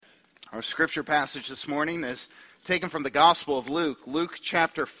Our scripture passage this morning is taken from the Gospel of Luke, Luke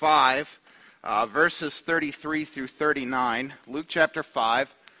chapter 5, verses 33 through 39. Luke chapter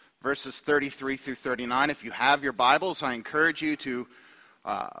 5, verses 33 through 39. If you have your Bibles, I encourage you to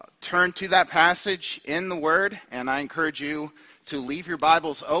turn to that passage in the Word, and I encourage you to leave your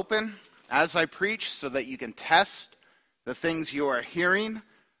Bibles open as I preach so that you can test the things you are hearing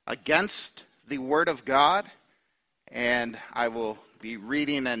against the Word of God. And I will be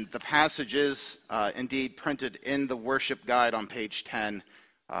reading, and the passage is indeed printed in the worship guide on page 10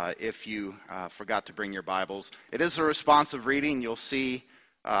 if you forgot to bring your Bibles. It is a responsive reading. You'll see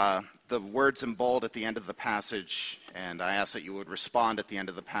the words in bold at the end of the passage, and I ask that you would respond at the end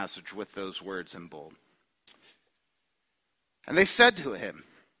of the passage with those words in bold. And they said to him,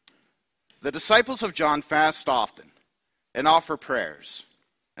 "The disciples of John fast often and offer prayers,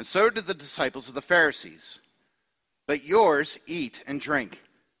 and so did the disciples of the Pharisees. But yours eat and drink."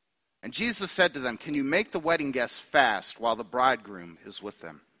 And Jesus said to them, "Can you make the wedding guests fast while the bridegroom is with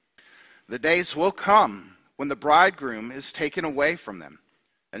them? The days will come when the bridegroom is taken away from them,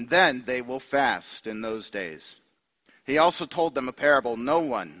 and then they will fast in those days." He also told them a parable. "No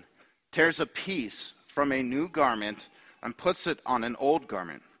one tears a piece from a new garment and puts it on an old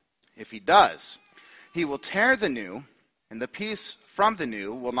garment. If he does, he will tear the new, and the piece from the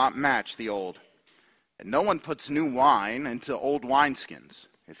new will not match the old. And no one puts new wine into old wineskins.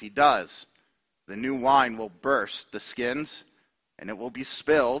 If he does, the new wine will burst the skins, and it will be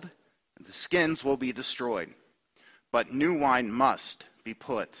spilled, and the skins will be destroyed. But new wine must be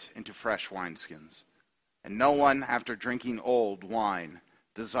put into fresh wineskins. And no one, after drinking old wine,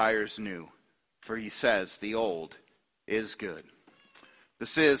 desires new, for he says the old is good."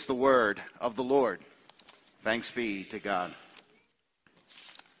 This is the word of the Lord. Thanks be to God.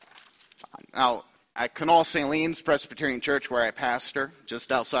 Now, at Canal St. Lean's Presbyterian Church, where I pastor,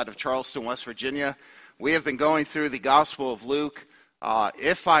 just outside of Charleston, West Virginia, we have been going through the Gospel of Luke.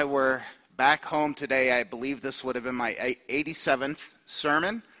 If I were back home today, I believe this would have been my 87th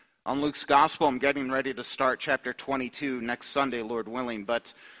sermon on Luke's Gospel. I'm getting ready to start chapter 22 next Sunday, Lord willing.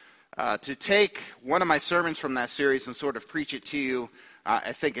 But to take one of my sermons from that series and sort of preach it to you,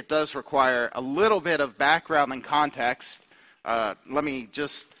 I think it does require a little bit of background and context. Let me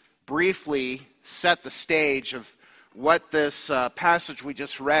just briefly set the stage of what this passage we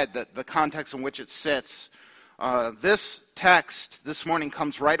just read, the context in which it sits. This text this morning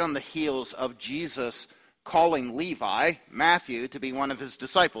comes right on the heels of Jesus calling Levi, Matthew, to be one of his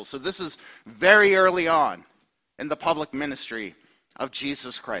disciples. So this is very early on in the public ministry of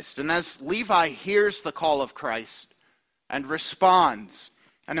Jesus Christ. And as Levi hears the call of Christ and responds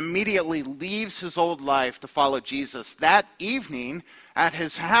and immediately leaves his old life to follow Jesus, that evening at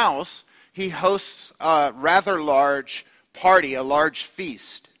his house, he hosts a rather large party, a large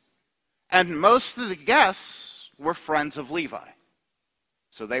feast. And most of the guests were friends of Levi.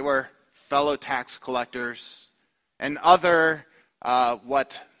 So they were fellow tax collectors and other,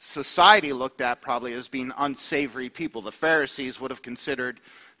 what society looked at probably as being unsavory people. The Pharisees would have considered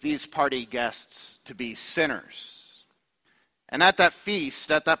these party guests to be sinners. And at that feast,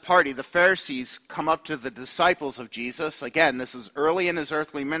 at that party, the Pharisees come up to the disciples of Jesus. Again, this is early in his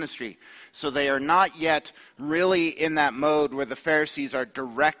earthly ministry, so they are not yet really in that mode where the Pharisees are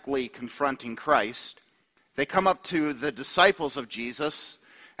directly confronting Christ. They come up to the disciples of Jesus,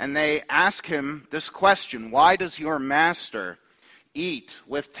 and they ask him this question: "Why does your master eat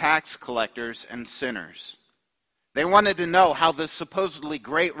with tax collectors and sinners?" They wanted to know how this supposedly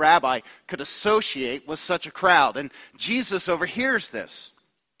great rabbi could associate with such a crowd. And Jesus overhears this.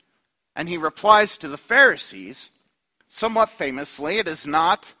 And he replies to the Pharisees, somewhat famously, "It is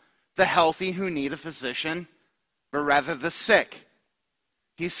not the healthy who need a physician, but rather the sick."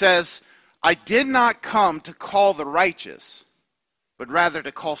 He says, "I did not come to call the righteous, but rather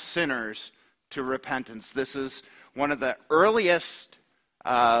to call sinners to repentance." This is one of the earliest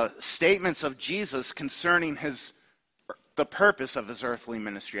statements of Jesus concerning the purpose of his earthly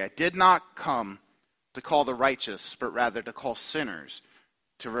ministry. "I did not come to call the righteous, but rather to call sinners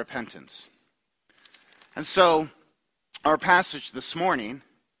to repentance." And so, our passage this morning,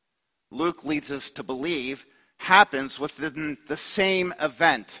 Luke leads us to believe, happens within the same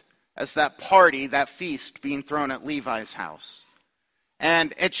event as that party, that feast being thrown at Levi's house.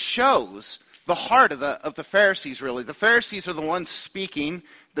 And it shows the heart of the Pharisees, really. The Pharisees are the ones speaking,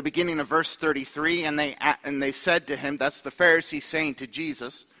 the beginning of verse 33, and they said to him, that's the Pharisees saying to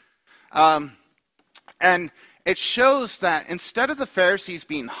Jesus. And it shows that instead of the Pharisees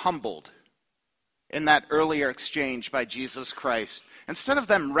being humbled in that earlier exchange by Jesus Christ, instead of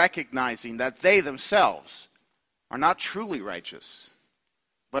them recognizing that they themselves are not truly righteous,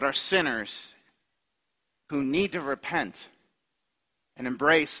 but are sinners who need to repent and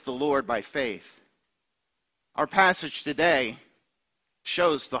embrace the Lord by faith. Our passage today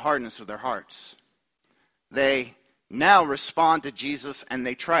shows the hardness of their hearts. They now respond to Jesus and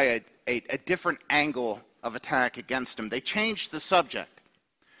they try a different angle of attack against him. They change the subject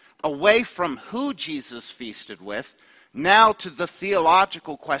away from who Jesus feasted with, now to the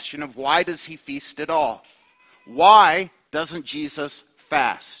theological question of why does he feast at all? Why doesn't Jesus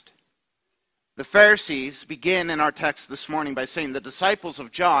fast? The Pharisees begin in our text this morning by saying the disciples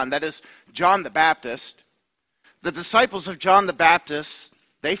of John, that is John the Baptist, the disciples of John the Baptist,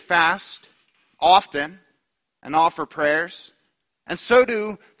 they fast often and offer prayers, and so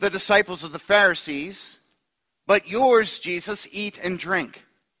do the disciples of the Pharisees, but yours, Jesus, eat and drink.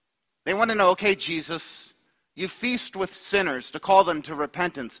 They want to know, okay, Jesus, you feast with sinners to call them to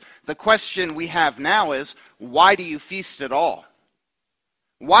repentance. The question we have now is, why do you feast at all?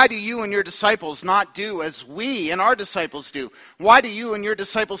 Why do you and your disciples not do as we and our disciples do? Why do you and your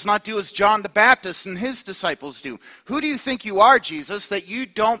disciples not do as John the Baptist and his disciples do? Who do you think you are, Jesus, that you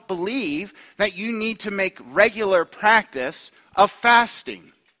don't believe that you need to make regular practice of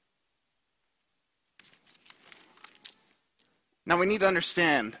fasting? Now we need to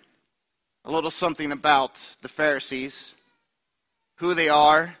understand a little something about the Pharisees, who they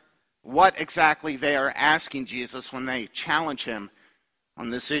are, what exactly they are asking Jesus when they challenge him on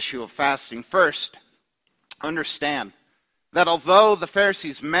this issue of fasting. First, understand that although the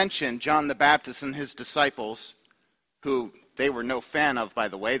Pharisees mentioned John the Baptist and his disciples, who they were no fan of, by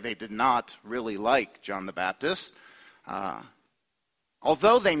the way, they did not really like John the Baptist,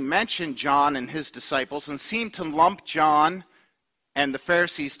 although they mentioned John and his disciples and seemed to lump John and the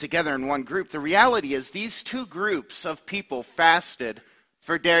Pharisees together in one group, the reality is these two groups of people fasted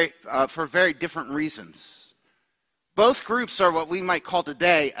for very different reasons. Both groups are what we might call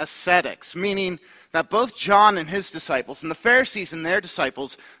today ascetics, meaning that both John and his disciples and the Pharisees and their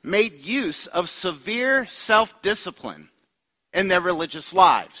disciples made use of severe self-discipline in their religious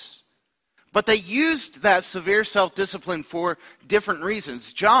lives. But they used that severe self-discipline for different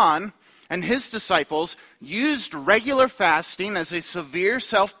reasons. John and his disciples used regular fasting as a severe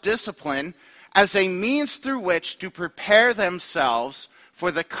self-discipline as a means through which to prepare themselves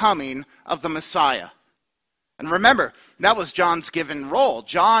for the coming of the Messiah. And remember, that was John's given role.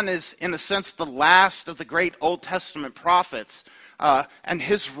 John is, in a sense, the last of the great Old Testament prophets. And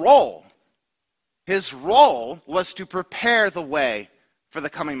his role was to prepare the way for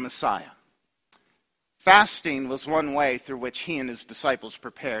the coming Messiah. Fasting was one way through which he and his disciples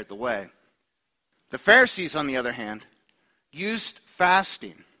prepared the way. The Pharisees, on the other hand, used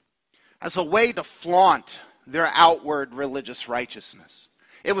fasting as a way to flaunt their outward religious righteousness.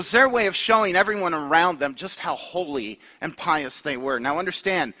 It was their way of showing everyone around them just how holy and pious they were. Now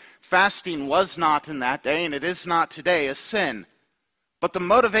understand, fasting was not in that day, and it is not today, a sin. But the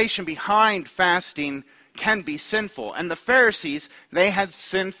motivation behind fasting can be sinful. And the Pharisees, they had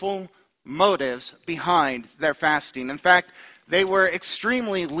sinful motives behind their fasting. In fact, they were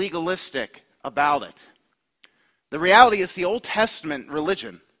extremely legalistic about it. The reality is the Old Testament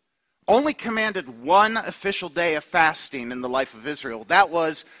religion only commanded one official day of fasting in the life of Israel. That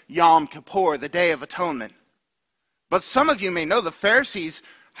was Yom Kippur, the Day of Atonement. But some of you may know the Pharisees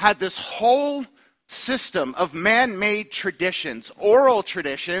had this whole system of man-made traditions, oral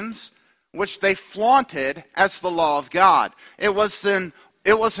traditions, which they flaunted as the law of God. It was an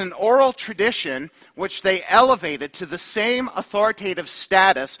oral tradition which they elevated to the same authoritative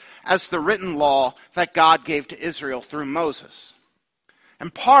status as the written law that God gave to Israel through Moses.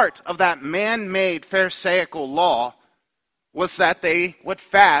 And part of that man-made Pharisaical law was that they would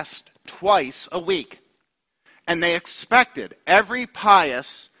fast twice a week. And they expected every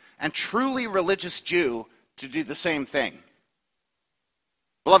pious and truly religious Jew to do the same thing.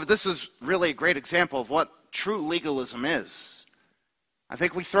 Beloved, this is really a great example of what true legalism is. I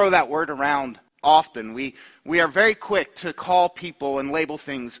think we throw that word around often. We are very quick to call people and label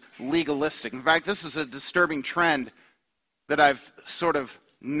things legalistic. In fact, this is a disturbing trend that I've sort of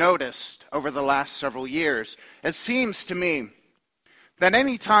noticed over the last several years. It seems to me that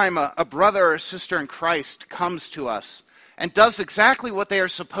any time a brother or sister in Christ comes to us and does exactly what they are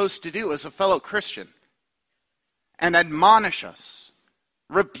supposed to do as a fellow Christian and admonish us,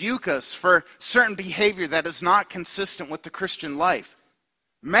 rebuke us for certain behavior that is not consistent with the Christian life,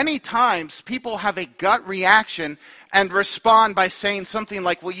 many times people have a gut reaction and respond by saying something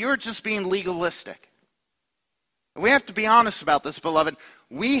like, well, you're just being legalistic. We have to be honest about this, beloved.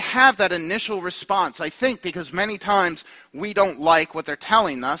 We have that initial response, I think, because many times we don't like what they're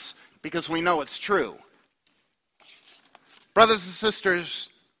telling us because we know it's true. Brothers and sisters,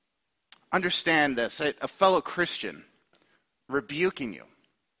 understand this, a fellow Christian rebuking you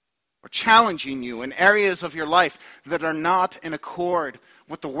or challenging you in areas of your life that are not in accord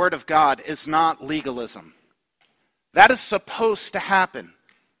with the Word of God is not legalism. That is supposed to happen.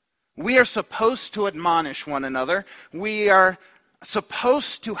 We are supposed to admonish one another. We are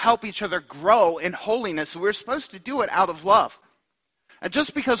supposed to help each other grow in holiness. We're supposed to do it out of love. And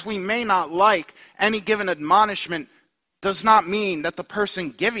just because we may not like any given admonishment does not mean that the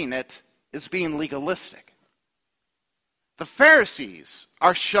person giving it is being legalistic. The Pharisees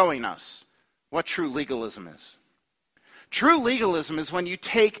are showing us what true legalism is. True legalism is when you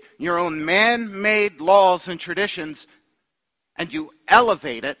take your own man-made laws and traditions and you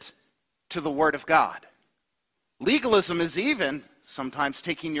elevate it to the Word of God. Legalism is even sometimes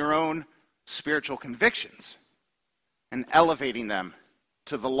taking your own spiritual convictions and elevating them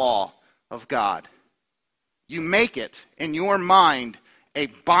to the law of God. You make it, in your mind, a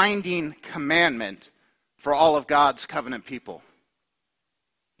binding commandment for all of God's covenant people.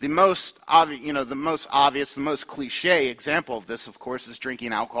 The most obvious, the most cliche example of this, of course, is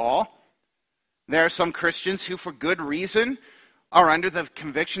drinking alcohol. There are some Christians who, for good reason, are under the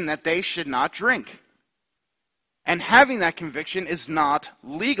conviction that they should not drink. And having that conviction is not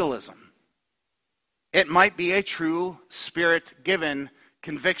legalism. It might be a true Spirit-given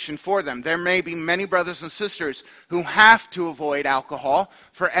conviction for them. There may be many brothers and sisters who have to avoid alcohol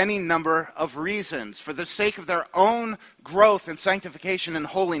for any number of reasons. For the sake of their own growth and sanctification and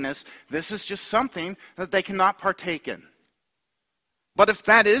holiness, this is just something that they cannot partake in. But if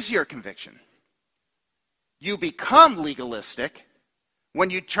that is your conviction, you become legalistic when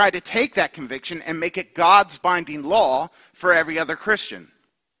you try to take that conviction and make it God's binding law for every other Christian.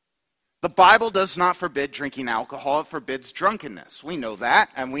 The Bible does not forbid drinking alcohol, it forbids drunkenness. We know that,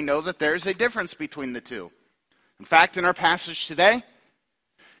 and we know that there's a difference between the two. In fact, in our passage today,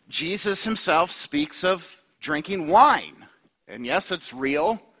 Jesus himself speaks of drinking wine. And yes, it's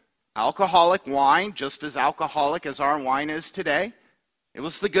real, alcoholic wine, just as alcoholic as our wine is today. It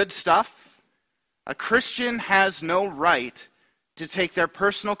was the good stuff. A Christian has no right to take their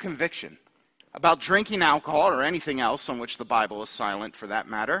personal conviction about drinking alcohol or anything else on which the Bible is silent for that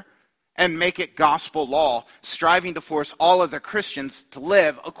matter, and make it gospel law, striving to force all other Christians to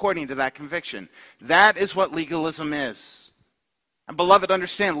live according to that conviction. That is what legalism is. And beloved,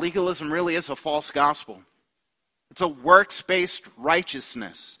 understand, legalism really is a false gospel. It's a works-based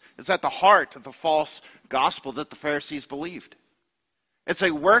righteousness. It's at the heart of the false gospel that the Pharisees believed. It's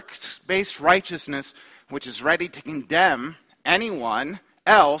a works-based righteousness which is ready to condemn anyone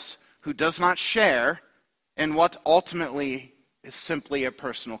else who does not share in what ultimately is simply a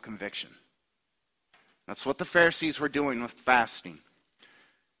personal conviction. That's what the Pharisees were doing with fasting.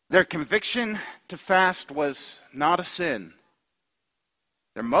 Their conviction to fast was not a sin.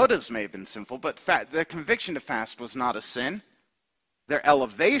 Their motives may have been sinful, but their conviction to fast was not a sin. Their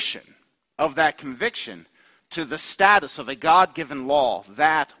elevation of that conviction to the status of a God-given law,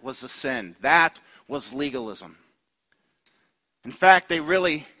 that was a sin. That was legalism. In fact, they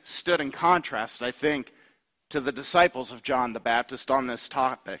really stood in contrast, I think, to the disciples of John the Baptist on this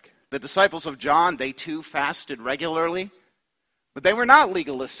topic. The disciples of John, they too fasted regularly, but they were not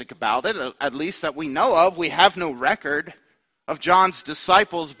legalistic about it, at least that we know of. We have no record of John's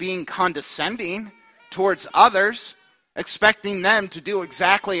disciples being condescending towards others, expecting them to do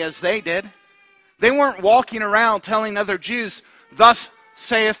exactly as they did. They weren't walking around telling other Jews, "Thus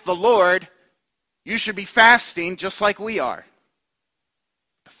saith the Lord, you should be fasting just like we are."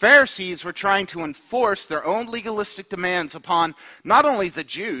 Pharisees were trying to enforce their own legalistic demands upon not only the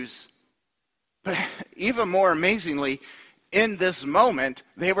Jews, but even more amazingly, in this moment,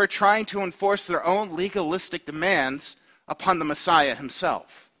 they were trying to enforce their own legalistic demands upon the Messiah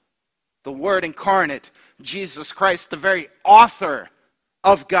himself. The Word incarnate, Jesus Christ, the very author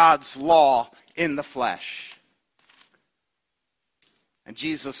of God's law in the flesh. And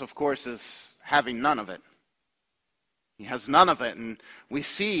Jesus, of course, is having none of it. He has none of it, and we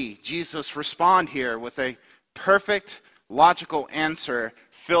see Jesus respond here with a perfect, logical answer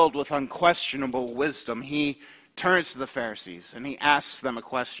filled with unquestionable wisdom. He turns to the Pharisees, and he asks them a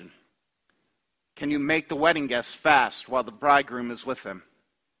question. Can you make the wedding guests fast while the bridegroom is with them?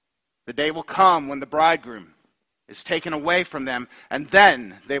 The day will come when the bridegroom is taken away from them, and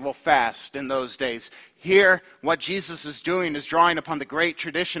then they will fast in those days. Here, what Jesus is doing is drawing upon the great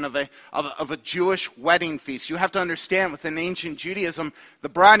tradition of a Jewish wedding feast. You have to understand, within ancient Judaism, the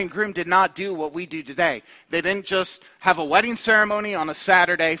bride and groom did not do what we do today. They didn't just have a wedding ceremony on a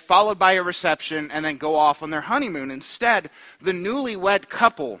Saturday, followed by a reception, and then go off on their honeymoon. Instead, the newlywed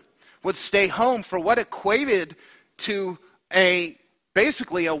couple would stay home for what equated to a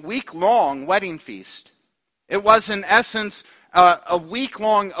basically a week-long wedding feast. It was, in essence, a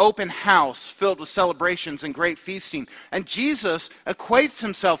week-long open house filled with celebrations and great feasting. And Jesus equates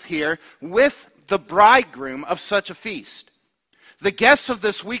himself here with the bridegroom of such a feast. The guests of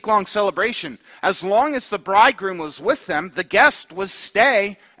this week-long celebration, as long as the bridegroom was with them, the guest was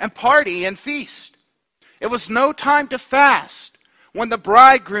stay and party and feast. It was no time to fast. When the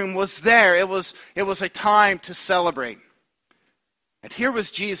bridegroom was there, it was a time to celebrate. And here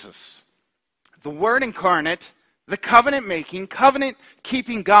was Jesus, the Word incarnate, the covenant-making,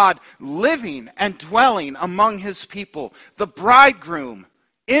 covenant-keeping God, living and dwelling among his people. The bridegroom,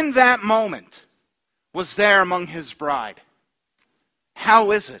 in that moment, was there among his bride.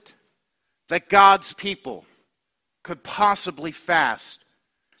 How is it that God's people could possibly fast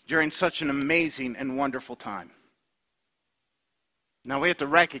during such an amazing and wonderful time? Now we have to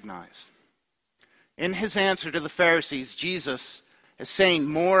recognize, in his answer to the Pharisees, Jesus is saying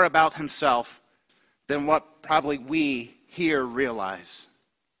more about himself than what probably we here realize.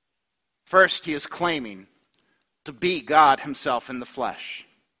 First, he is claiming to be God himself in the flesh.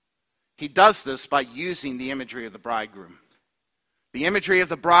 He does this by using the imagery of the bridegroom. The imagery of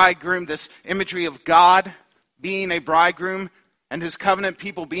the bridegroom, this imagery of God being a bridegroom and his covenant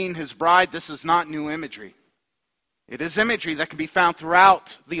people being his bride, this is not new imagery. It is imagery that can be found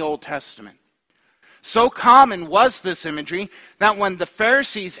throughout the Old Testament. So common was this imagery that when the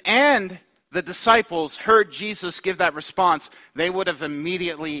Pharisees and the disciples heard Jesus give that response, they would have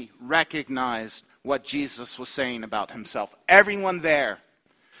immediately recognized what Jesus was saying about himself. Everyone there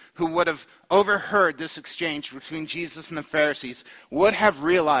who would have overheard this exchange between Jesus and the Pharisees would have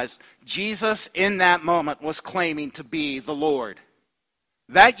realized Jesus in that moment was claiming to be the Lord.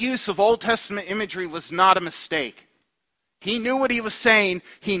 That use of Old Testament imagery was not a mistake. He knew what he was saying.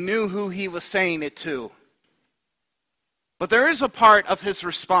 He knew who he was saying it to. But there is a part of his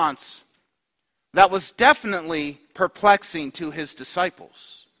response that was definitely perplexing to his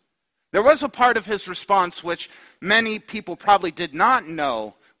disciples. There was a part of his response which many people probably did not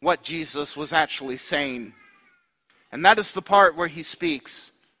know what Jesus was actually saying. And that is the part where he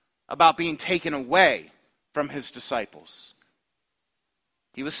speaks about being taken away from his disciples.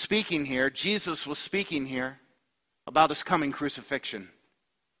 He was speaking here, Jesus was speaking here, about his coming crucifixion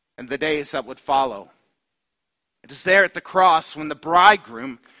and the days that would follow. It is there at the cross when the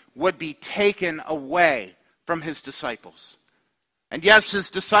bridegroom would be taken away from his disciples. And yes,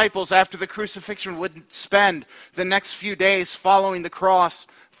 his disciples after the crucifixion would spend the next few days following the cross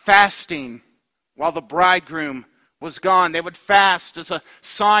fasting while the bridegroom was gone. They would fast as a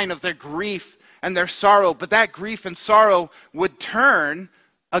sign of their grief and their sorrow. But that grief and sorrow would turn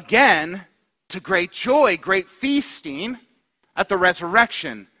again to great joy, great feasting at the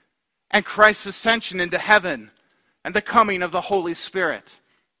resurrection and Christ's ascension into heaven and the coming of the Holy Spirit.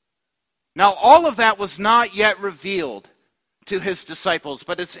 Now, all of that was not yet revealed to his disciples,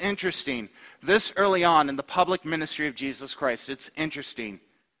 but it's interesting. This early on in the public ministry of Jesus Christ, it's interesting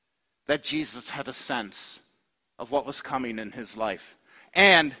that Jesus had a sense of what was coming in his life.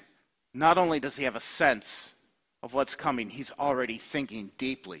 And not only does he have a sense of what's coming, he's already thinking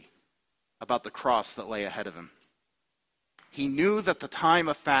deeply about the cross that lay ahead of him. He knew that the time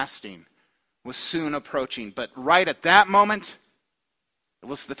of fasting was soon approaching, but right at that moment, it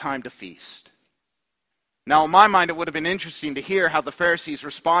was the time to feast. Now, in my mind, it would have been interesting to hear how the Pharisees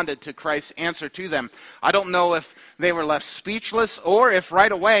responded to Christ's answer to them. I don't know if they were left speechless or if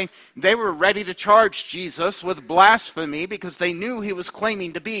right away they were ready to charge Jesus with blasphemy because they knew he was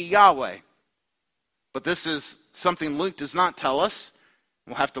claiming to be Yahweh. But this is something Luke does not tell us.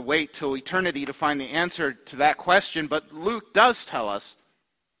 We'll have to wait till eternity to find the answer to that question. But Luke does tell us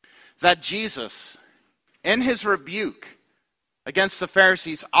that Jesus, in his rebuke against the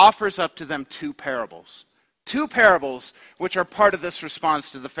Pharisees, offers up to them two parables. Two parables which are part of this response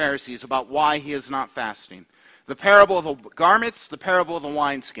to the Pharisees about why he is not fasting. The parable of the garments, the parable of the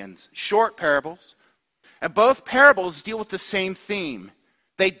wineskins. Short parables. And both parables deal with the same theme.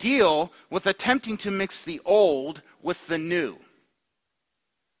 They deal with attempting to mix the old with the new.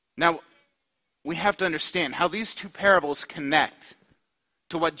 Now, we have to understand how these two parables connect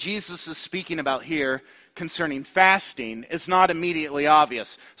to what Jesus is speaking about here concerning fasting is not immediately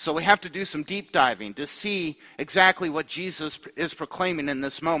obvious. So we have to do some deep diving to see exactly what Jesus is proclaiming in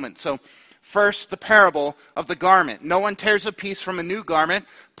this moment. So first, the parable of the garment. No one tears a piece from a new garment,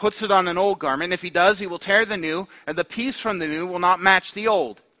 puts it on an old garment. If he does, he will tear the new, and the piece from the new will not match the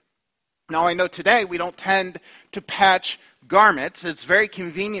old. Now, I know today we don't tend to patch garments. It's very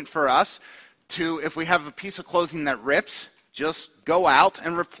convenient for us to, if we have a piece of clothing that rips, just go out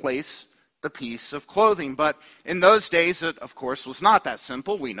and replace the piece of clothing. But in those days, it, of course, was not that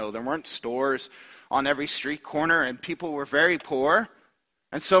simple. We know there weren't stores on every street corner, and people were very poor.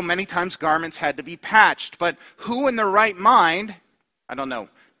 And so many times garments had to be patched. But who in their right mind, I don't know,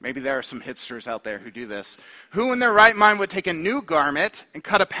 maybe there are some hipsters out there who do this, who in their right mind would take a new garment and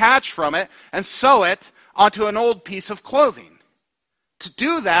cut a patch from it and sew it onto an old piece of clothing? To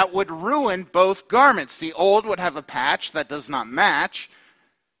do that would ruin both garments. The old would have a patch that does not match,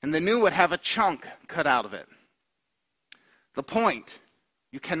 and the new would have a chunk cut out of it. The point,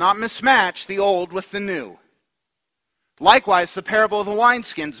 you cannot mismatch the old with the new. Likewise, the parable of the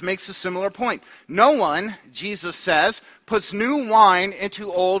wineskins makes a similar point. No one, Jesus says, puts new wine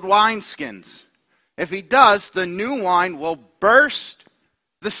into old wineskins. If he does, the new wine will burst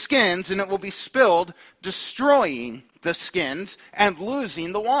the skins and it will be spilled, destroying the skins and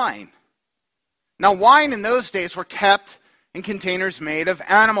losing the wine. Now, wine in those days were kept in containers made of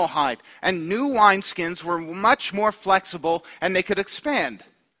animal hide, and new wineskins were much more flexible and they could expand.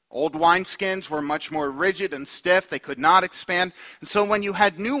 Old wineskins were much more rigid and stiff. They could not expand. And so when you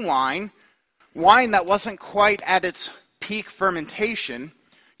had new wine that wasn't quite at its peak fermentation,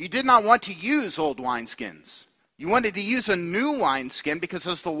 you did not want to use old wineskins. You wanted to use a new wineskin because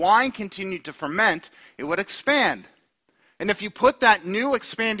as the wine continued to ferment, it would expand. And if you put that new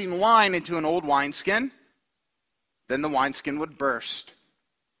expanding wine into an old wineskin, then the wineskin would burst.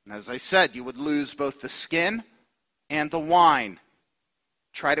 And as I said, you would lose both the skin and the wine.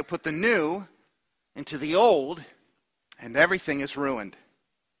 Try to put the new into the old, and everything is ruined.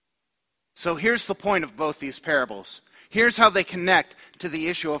 So here's the point of both these parables. Here's how they connect to the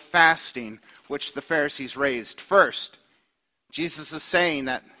issue of fasting, which the Pharisees raised. First, Jesus is saying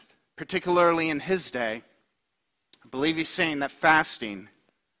that, particularly in his day, I believe he's saying that fasting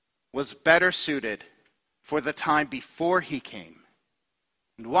was better suited for the time before he came.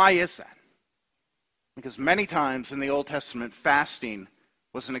 And why is that? Because many times in the Old Testament, fasting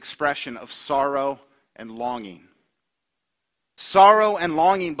was an expression of sorrow and longing. Sorrow and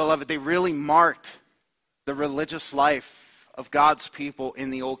longing, beloved, they really marked the religious life of God's people in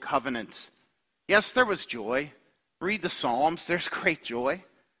the Old Covenant. Yes, there was joy. Read the Psalms, there's great joy.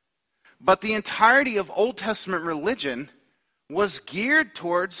 But the entirety of Old Testament religion was geared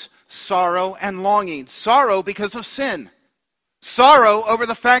towards sorrow and longing. Sorrow because of sin. Sorrow over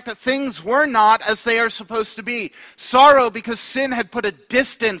the fact that things were not as they are supposed to be. Sorrow because sin had put a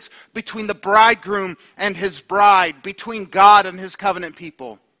distance between the bridegroom and his bride, between God and his covenant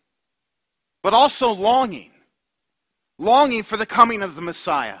people. But also longing. Longing for the coming of the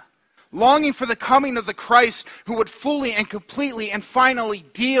Messiah. Longing for the coming of the Christ who would fully and completely and finally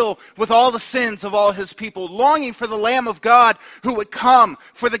deal with all the sins of all his people. Longing for the Lamb of God who would come,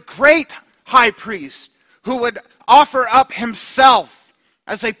 for the great high priest who would offer up himself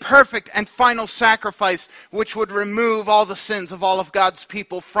as a perfect and final sacrifice which would remove all the sins of all of God's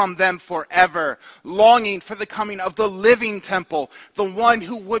people from them forever. Longing for the coming of the living temple, the one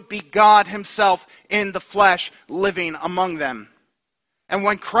who would be God himself in the flesh living among them. And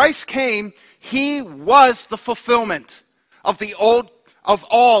when Christ came, he was the fulfillment of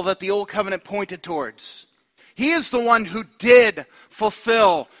all that the old covenant pointed towards. He is the one who did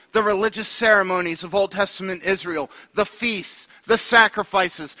fulfill the religious ceremonies of Old Testament Israel, the feasts, the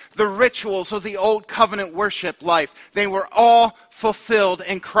sacrifices, the rituals of the old covenant worship life. They were all fulfilled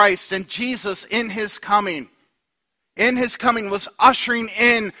in Christ. And Jesus, in his coming, was ushering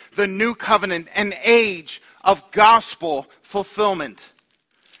in the new covenant, an age of gospel fulfillment.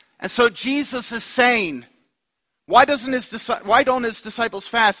 And so Jesus is saying, why don't his disciples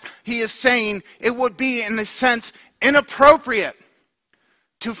fast? He is saying it would be, in a sense, inappropriate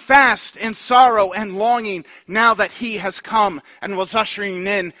to fast in sorrow and longing now that he has come and was ushering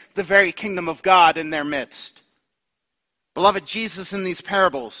in the very kingdom of God in their midst. Beloved, Jesus in these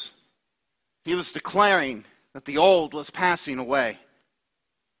parables, he was declaring that the old was passing away,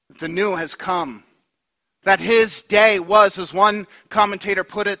 that the new has come, that his day was, as one commentator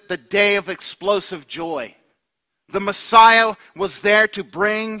put it, the day of explosive joy. The Messiah was there to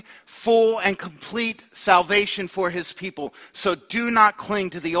bring full and complete salvation for his people. So do not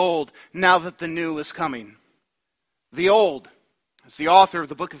cling to the old now that the new is coming. The old, as the author of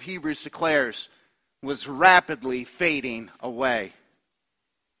the book of Hebrews declares, was rapidly fading away.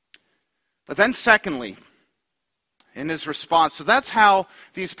 But then secondly, in his response, so that's how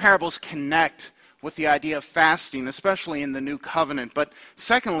these parables connect with the idea of fasting, especially in the new covenant. But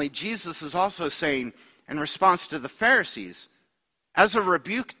secondly, Jesus is also saying, in response to the Pharisees, as a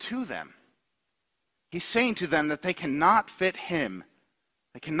rebuke to them, he's saying to them that they cannot fit him,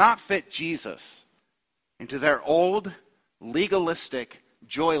 they cannot fit Jesus into their old legalistic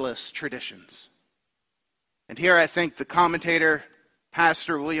joyless traditions. And here I think the commentator,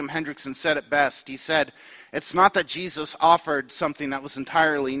 Pastor William Hendrickson, said it best. He said, it's not that Jesus offered something that was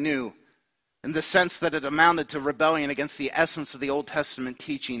entirely new, in the sense that it amounted to rebellion against the essence of the Old Testament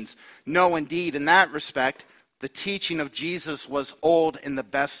teachings. No, indeed, in that respect, the teaching of Jesus was old in the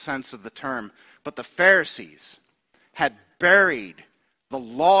best sense of the term. But the Pharisees had buried the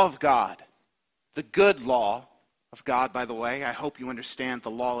law of God, the good law of God, by the way. I hope you understand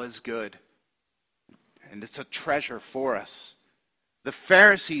the law is good, and it's a treasure for us. The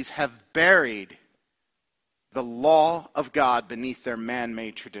Pharisees have buried the law of God beneath their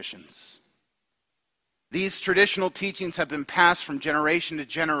man-made traditions. These traditional teachings have been passed from generation to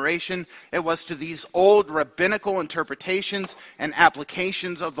generation. It was to these old rabbinical interpretations and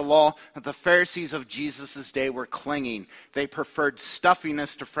applications of the law that the Pharisees of Jesus' day were clinging. They preferred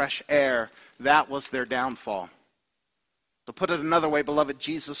stuffiness to fresh air. That was their downfall. To put it another way, beloved,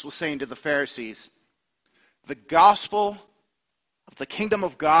 Jesus was saying to the Pharisees, the gospel of the kingdom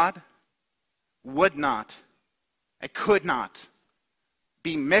of God would not, it could not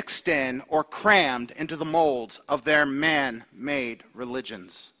be mixed in or crammed into the molds of their man-made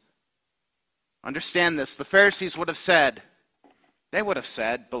religions. Understand this. The Pharisees would have said,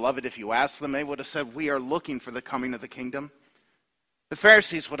 beloved, if you ask them, they would have said, we are looking for the coming of the kingdom. The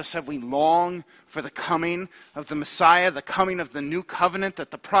Pharisees would have said, we long for the coming of the Messiah, the coming of the new covenant that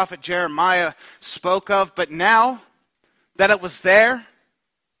the prophet Jeremiah spoke of. But now that it was there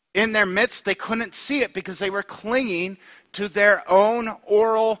in their midst, they couldn't see it because they were clinging to their own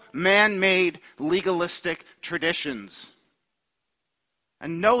oral, man-made, legalistic traditions.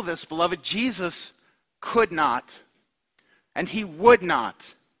 And know this, beloved, Jesus could not, and he would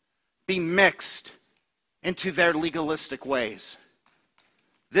not, be mixed into their legalistic ways.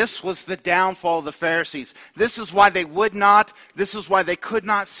 This was the downfall of the Pharisees. This is why they would not, this is why they could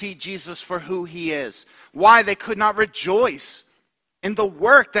not see Jesus for who he is. Why they could not rejoice in the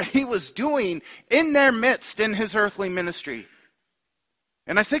work that he was doing in their midst in his earthly ministry.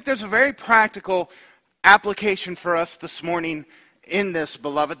 And I think there's a very practical application for us this morning in this,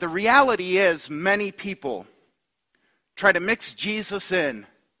 beloved. The reality is many people try to mix Jesus in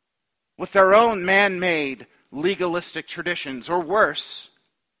with their own man-made legalistic traditions, or worse,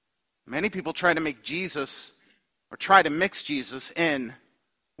 many people try to make Jesus, or try to mix Jesus in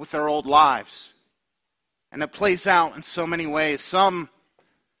with their old lives. And it plays out in so many ways. Some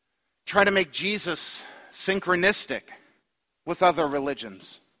try to make Jesus synchronistic with other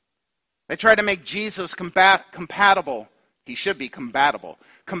religions. They try to make Jesus compatible. He should be compatible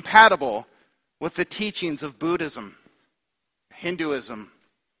with the teachings of Buddhism, Hinduism,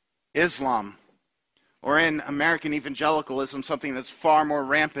 Islam, or in American evangelicalism, something that's far more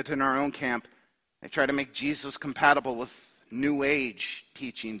rampant in our own camp. They try to make Jesus compatible with New Age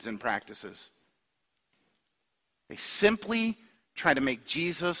teachings and practices. They simply try to make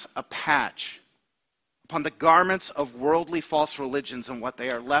Jesus a patch upon the garments of worldly false religions, and what they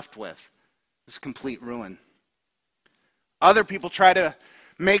are left with is complete ruin. Other people try to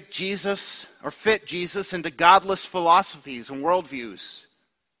make Jesus, or fit Jesus, into godless philosophies and worldviews.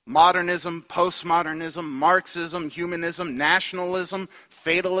 Modernism, postmodernism, Marxism, humanism, nationalism,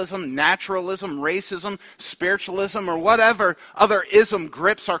 fatalism, naturalism, racism, spiritualism, or whatever other ism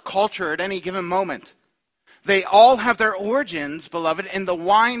grips our culture at any given moment. They all have their origins, beloved, in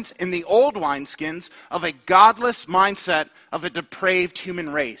the old wineskins of a godless mindset of a depraved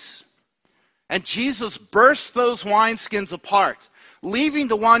human race. And Jesus bursts those wineskins apart, leaving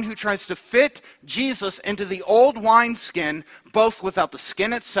the one who tries to fit Jesus into the old wineskin, both without the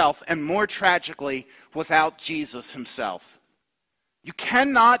skin itself and, more tragically, without Jesus himself. You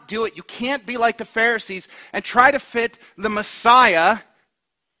cannot do it. You can't be like the Pharisees and try to fit the Messiah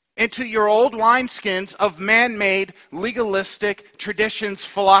into your old wineskins of man-made, legalistic traditions,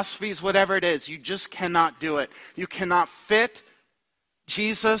 philosophies, whatever it is. You just cannot do it. You cannot fit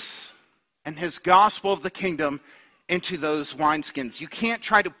Jesus and his gospel of the kingdom into those wineskins. You can't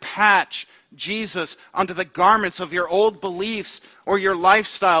try to patch Jesus onto the garments of your old beliefs or your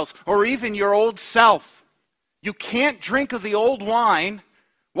lifestyles or even your old self. You can't drink of the old wine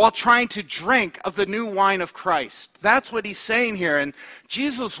while trying to drink of the new wine of Christ. That's what he's saying here. And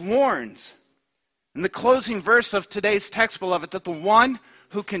Jesus warns in the closing verse of today's text, beloved, that the one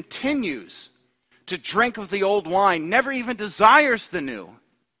who continues to drink of the old wine never even desires the new.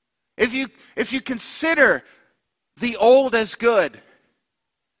 If you consider the old as good,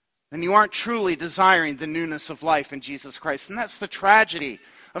 then you aren't truly desiring the newness of life in Jesus Christ. And that's the tragedy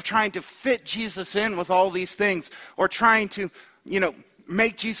of trying to fit Jesus in with all these things, or trying to,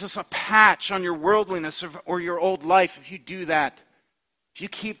 make Jesus a patch on your worldliness or your old life. If you do that, If you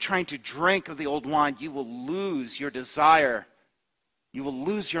keep trying to drink of the old wine, you will lose your desire. You will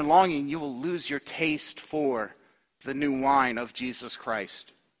lose your longing. You will lose your taste for the new wine of Jesus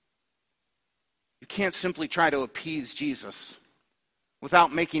Christ. You can't simply try to appease Jesus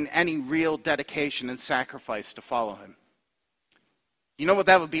without making any real dedication and sacrifice to follow him. You know what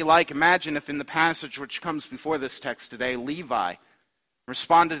that would be like? Imagine if in the passage which comes before this text today, Levi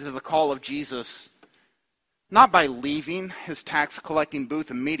responded to the call of Jesus not by leaving his tax collecting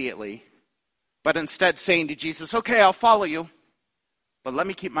booth immediately, but instead saying to Jesus, okay, I'll follow you, but let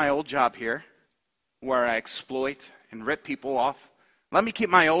me keep my old job here where I exploit and rip people off. Let me keep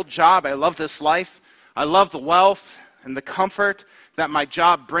my old job. I love this life. I love the wealth and the comfort that my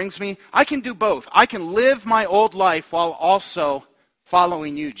job brings me. I can do both. I can live my old life while also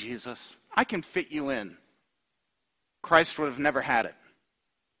following you, Jesus. I can fit you in. Christ would have never had it.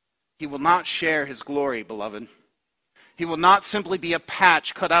 He will not share his glory, beloved. He will not simply be a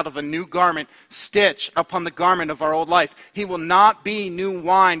patch cut out of a new garment, stitched upon the garment of our old life. He will not be new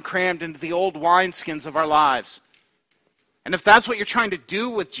wine crammed into the old wineskins of our lives. And if that's what you're trying to do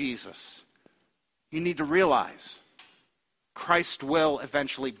with Jesus, you need to realize Christ will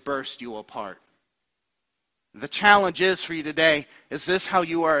eventually burst you apart. The challenge is for you today, is this how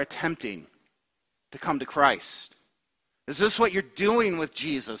you are attempting to come to Christ? Is this what you're doing with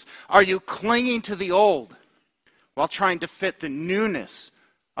Jesus? Are you clinging to the old while trying to fit the newness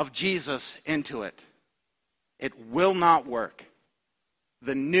of Jesus into it? It will not work.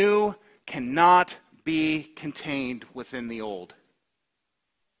 The new cannot be contained within the old.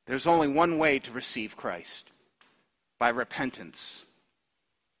 There's only one way to receive Christ, by repentance.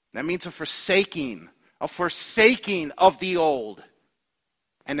 That means a forsaking of the old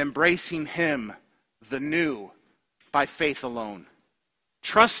and embracing him, the new, by faith alone.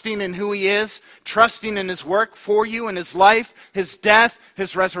 Trusting in who he is, trusting in his work for you in his life, his death,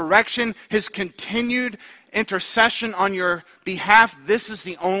 his resurrection, his continued intercession on your behalf. This is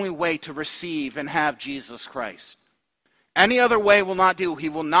the only way to receive and have Jesus Christ. Any other way will not do. He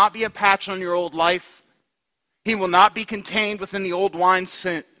will not be a patch on your old life. He will not be contained within the old wine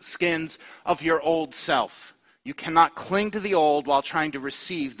skins of your old self. You cannot cling to the old while trying to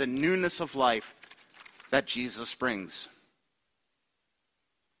receive the newness of life that Jesus brings.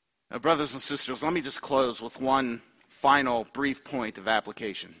 Now, brothers and sisters, let me just close with one final brief point of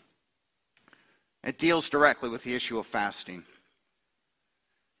application. It deals directly with the issue of fasting.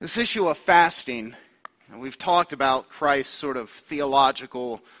 This issue of fasting, and we've talked about Christ's sort of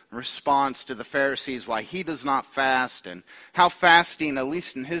theological response to the Pharisees, why he does not fast, and how fasting, at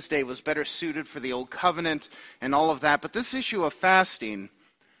least in his day, was better suited for the old covenant and all of that. But this issue of fasting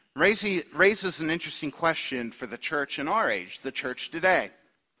raises an interesting question for the church in our age, the church today.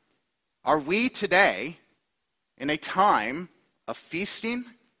 Are we today in a time of feasting,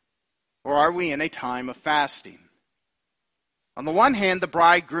 or are we in a time of fasting? On the one hand, the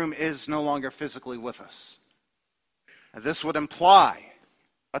bridegroom is no longer physically with us. And this would imply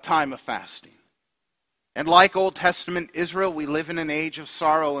a time of fasting. And like Old Testament Israel, we live in an age of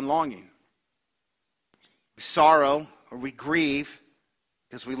sorrow and longing. We sorrow or we grieve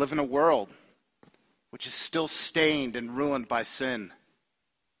because we live in a world which is still stained and ruined by sin.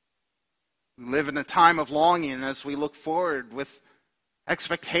 We live in a time of longing as we look forward with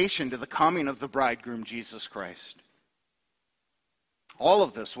expectation to the coming of the bridegroom, Jesus Christ. All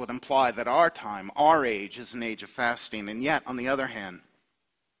of this would imply that our time, our age, is an age of fasting. And yet, on the other hand,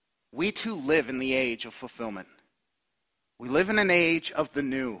 we too live in the age of fulfillment. We live in an age of the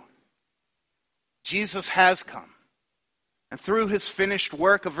new. Jesus has come. And through his finished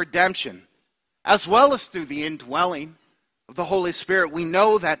work of redemption, as well as through the indwelling of the Holy Spirit, we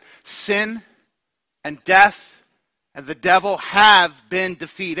know that sin and death and the devil have been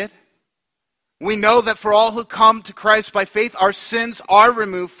defeated. We know that for all who come to Christ by faith, our sins are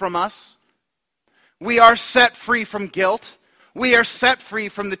removed from us. We are set free from guilt. We are set free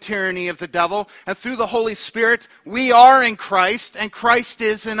from the tyranny of the devil. And through the Holy Spirit, we are in Christ, and Christ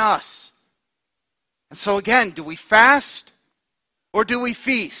is in us. And so again, do we fast or do we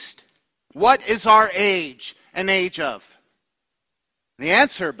feast? What is our age an age of? The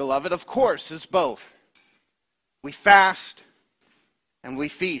answer, beloved, of course, is both. We fast and we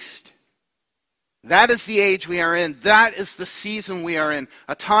feast. That is the age we are in. That is the season we are in.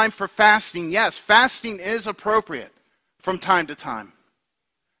 A time for fasting. Yes, fasting is appropriate from time to time.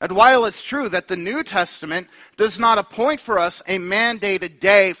 And while it's true that the New Testament does not appoint for us a mandated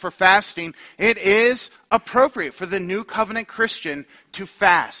day for fasting, it is appropriate for the New Covenant Christian to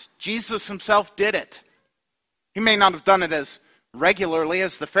fast. Jesus himself did it. He may not have done it as regularly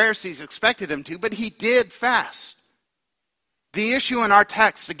as the Pharisees expected him to, but he did fast. The issue in our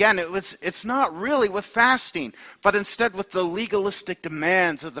text, again, it's not really with fasting, but instead with the legalistic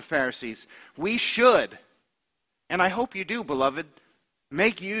demands of the Pharisees. We should, and I hope you do, beloved,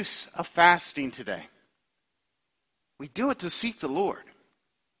 make use of fasting today. We do it to seek the Lord.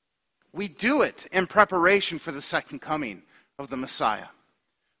 We do it in preparation for the second coming of the Messiah.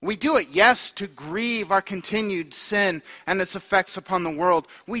 We do it, yes, to grieve our continued sin and its effects upon the world.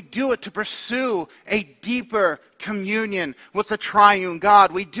 We do it to pursue a deeper communion with the triune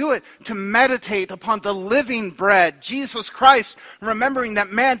God. We do it to meditate upon the living bread, Jesus Christ, remembering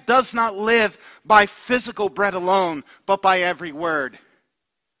that man does not live by physical bread alone, but by every word.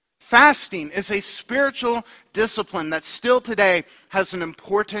 Fasting is a spiritual discipline that still today has an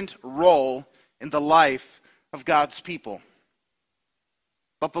important role in the life of God's people.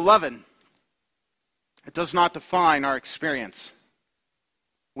 But beloved, it does not define our experience.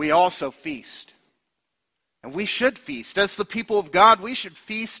 We also feast. And we should feast. As the people of God, we should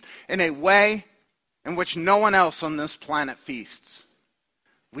feast in a way in which no one else on this planet feasts.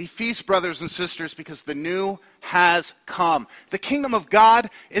 We feast, brothers and sisters, because the new has come. The kingdom of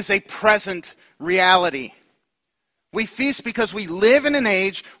God is a present reality. We feast because we live in an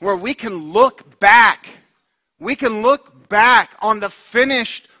age where we can look back. We can look back on the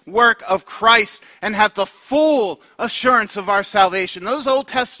finished work of Christ and have the full assurance of our salvation. Those Old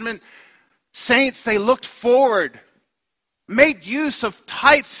Testament saints, they looked forward, made use of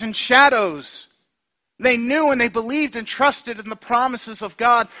types and shadows. They knew and they believed and trusted in the promises of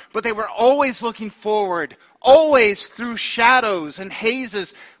God, but they were always looking forward, always through shadows and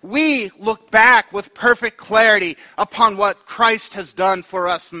hazes. We look back with perfect clarity upon what Christ has done for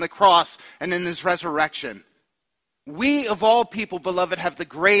us in the cross and in his resurrection. We, of all people, beloved, have the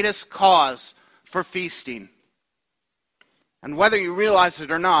greatest cause for feasting. And whether you realize it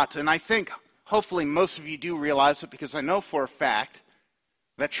or not, and I think hopefully most of you do realize it, because I know for a fact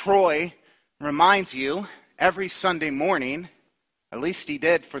that Troy reminds you every Sunday morning, at least he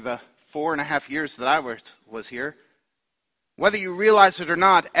did for the 4.5 years that I was here. Whether you realize it or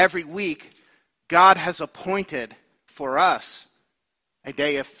not, every week God has appointed for us a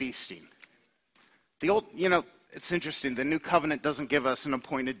day of feasting. It's interesting, the new covenant doesn't give us an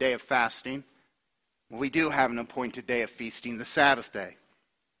appointed day of fasting. We do have an appointed day of feasting, the Sabbath day.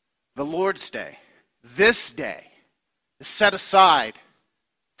 The Lord's Day, this day, is set aside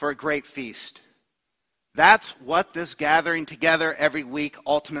for a great feast. That's what this gathering together every week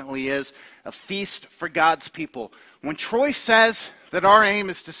ultimately is, a feast for God's people. When Troy says that our aim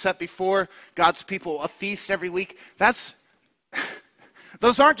is to set before God's people a feast every week,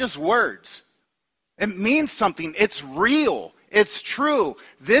 those aren't just words. It means something. It's real. It's true.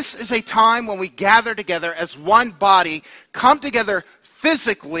 This is a time when we gather together as one body, come together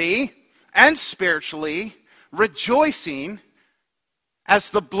physically and spiritually, rejoicing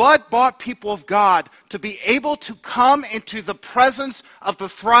as the blood-bought people of God, to be able to come into the presence of the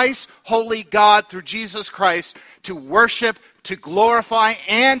thrice holy God through Jesus Christ, to worship, to glorify,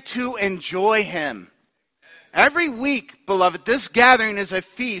 and to enjoy him. Every week, beloved, this gathering is a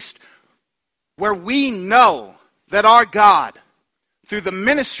feast where we know that our God, through the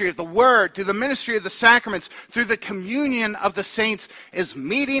ministry of the Word, through the ministry of the sacraments, through the communion of the saints, is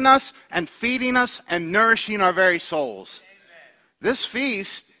meeting us and feeding us and nourishing our very souls. Amen. This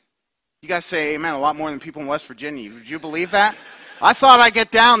feast, you guys say amen a lot more than people in West Virginia. Would you believe that? I thought I'd get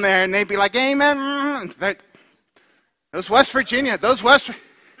down there and they'd be like, amen. Those West Virginia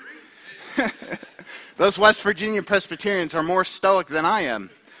Presbyterians are more stoic than I am.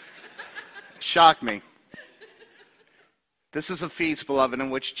 Shocked me. This is a feast, beloved, in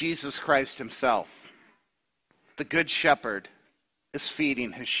which Jesus Christ himself, the Good Shepherd, is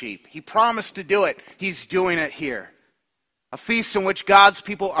feeding his sheep. He promised to do it. He's doing it here. A feast in which God's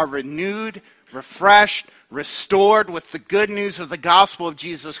people are renewed, refreshed, restored with the good news of the gospel of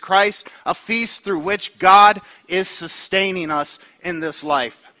Jesus Christ. A feast through which God is sustaining us in this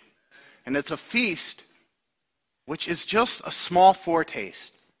life. And it's a feast which is just a small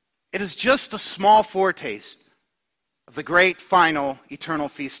foretaste. It is just a small foretaste of the great final eternal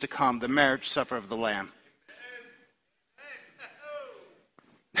feast to come, the marriage supper of the Lamb.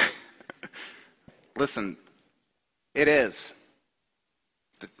 Listen, it is.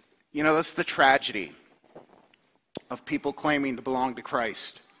 That's the tragedy of people claiming to belong to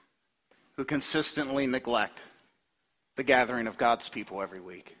Christ, who consistently neglect the gathering of God's people every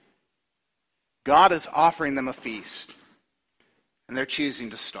week. God is offering them a feast, and they're choosing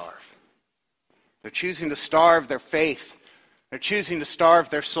to starve. They're choosing to starve their faith. They're choosing to starve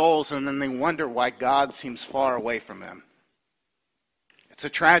their souls, and then they wonder why God seems far away from them. It's a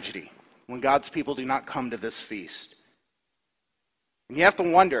tragedy when God's people do not come to this feast. And you have to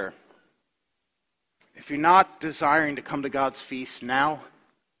wonder, if you're not desiring to come to God's feast now,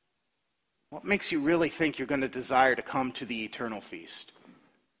 what makes you really think you're going to desire to come to the eternal feast?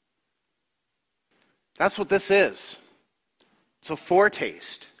 That's what this is. It's a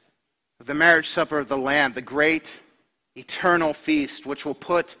foretaste of the marriage supper of the Lamb, the great eternal feast which will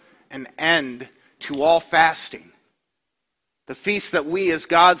put an end to all fasting. The feast that we as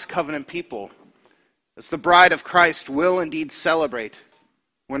God's covenant people, as the bride of Christ, will indeed celebrate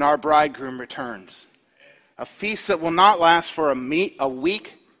when our bridegroom returns. A feast that will not last for a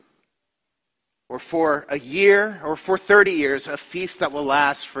week or for a year or for 30 years, a feast that will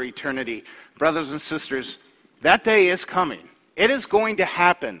last for eternity. Brothers and sisters, that day is coming. It is going to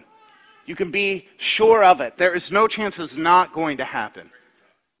happen. You can be sure of it. There is no chance it's not going to happen.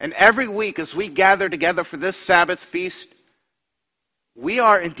 And every week as we gather together for this Sabbath feast, we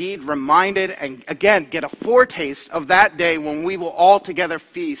are indeed reminded and again get a foretaste of that day when we will all together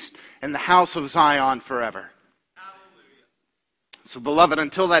feast in the house of Zion forever. So beloved,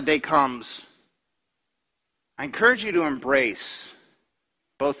 until that day comes, I encourage you to embrace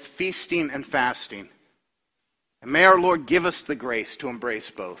both feasting and fasting. And may our Lord give us the grace to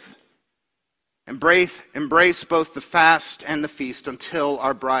embrace both. Embrace both the fast and the feast until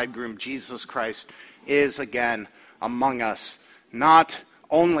our bridegroom, Jesus Christ, is again among us. Not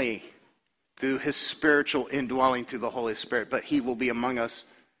only through his spiritual indwelling through the Holy Spirit, but he will be among us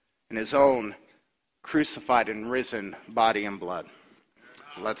in his own crucified and risen body and blood.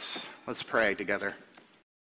 Let's pray together.